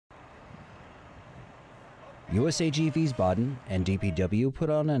USAG Wiesbaden and DPW put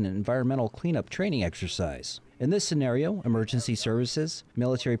on an environmental cleanup training exercise. In this scenario, emergency services,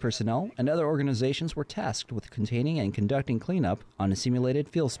 military personnel, and other organizations were tasked with containing and conducting cleanup on a simulated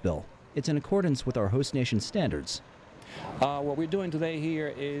fuel spill. It's in accordance with our host nation standards. What we're doing today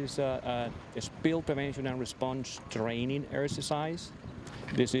here is a spill prevention and response training exercise.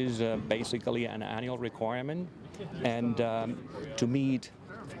 This is basically an annual requirement, and to meet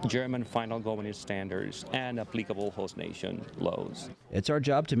German final governance standards and applicable host nation laws. It's our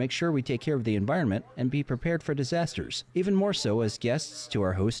job to make sure we take care of the environment and be prepared for disasters, even more so as guests to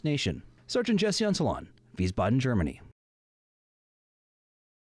our host nation. Sergeant Jesse UNTALAN, Wiesbaden, Germany.